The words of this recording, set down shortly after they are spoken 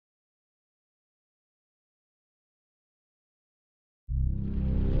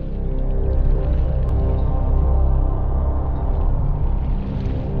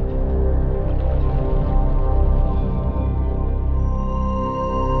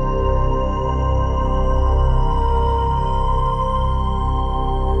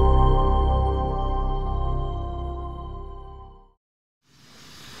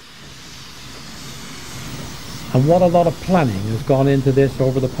And what a lot of planning has gone into this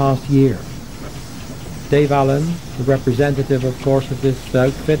over the past year. Dave Allen, the representative, of course, of this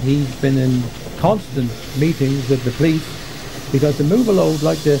outfit, he's been in constant meetings with the police, because to move a load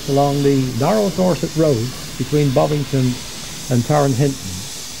like this along the narrow Dorset road between Bovington and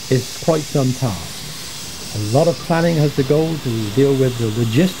Torringhinton is quite some task. A lot of planning has to go to deal with the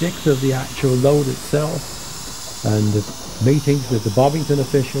logistics of the actual load itself, and the meetings with the Bovington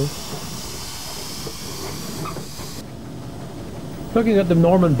officials. Looking at the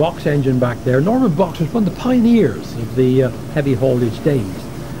Norman Box engine back there, Norman Box was one of the pioneers of the heavy haulage days,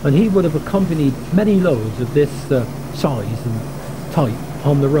 and he would have accompanied many loads of this size and type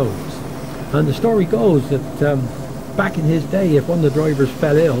on the roads. And the story goes that back in his day, if one of the drivers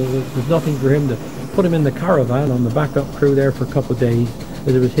fell ill, there was nothing for him to put him in the caravan on the backup crew there for a couple of days,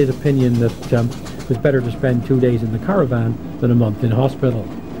 as it was his opinion that it was better to spend 2 days in the caravan than a month in hospital.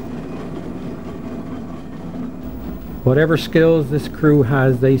 Whatever skills this crew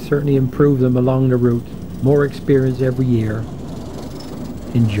has, they certainly improve them along the route. More experience every year.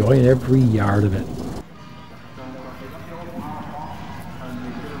 Enjoying every yard of it.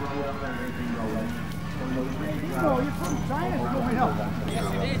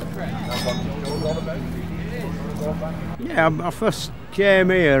 Yeah, I first came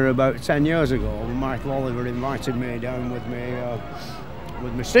here about 10 years ago. Michael Oliver invited me down with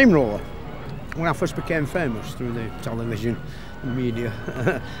my steamroller when I first became famous through the television and media.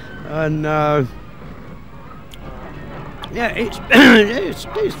 And yeah,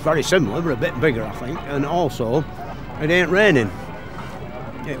 it's very similar, but a bit bigger, I think. And also, it ain't raining.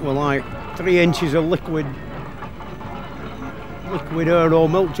 It was like 3 inches of liquid Earl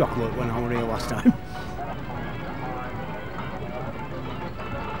milk chocolate when I was here last time.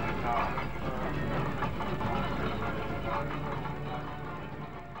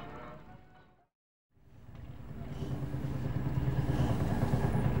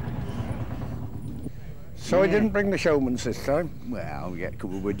 So I didn't bring the showmans this time? Well, we get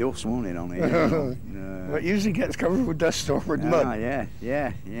covered with dust, won't it, on here? Well, it usually gets covered with dust or with mud.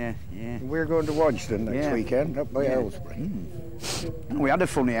 Yeah. We're going to Waddesdon next weekend, up by Aylesbury. We had a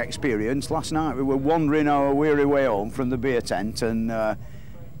funny experience. Last night we were wandering our weary way home from the beer tent, and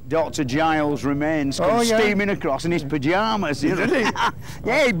Dr. Giles' remains come steaming across in his pyjamas. You know? Did he?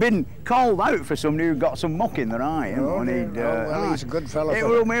 Yeah, he'd been called out for somebody who got some muck in their eye. You know, well, he's a good fellow. It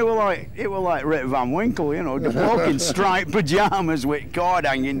was like Rip Van Winkle, you know, the bloke in striped pyjamas with cord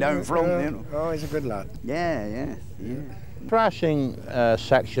hanging down front. You know. Oh, he's a good lad. Yeah. Thrashing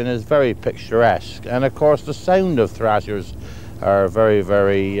section is very picturesque, and of course the sound of thrashers are very,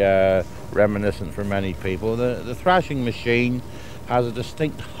 very reminiscent for many people. The thrashing machine has a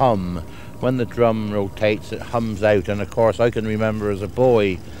distinct hum. When the drum rotates, it hums out, and of course I can remember as a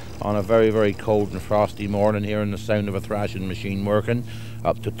boy on a very, very cold and frosty morning hearing the sound of a thrashing machine working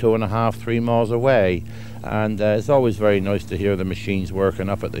up to 2.5, 3 miles away. And it's always very nice to hear the machines working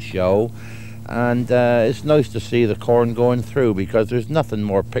up at the show. And it's nice to see the corn going through, because there's nothing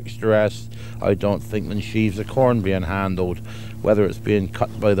more picturesque, I don't think, than sheaves of corn being handled, whether it's being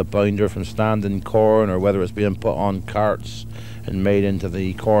cut by the binder from standing corn, or whether it's being put on carts and made into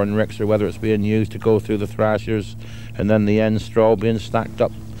the corn ricks, or whether it's being used to go through the thrashers, and then the end straw being stacked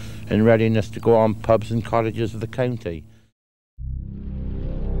up in readiness to go on pubs and cottages of the county.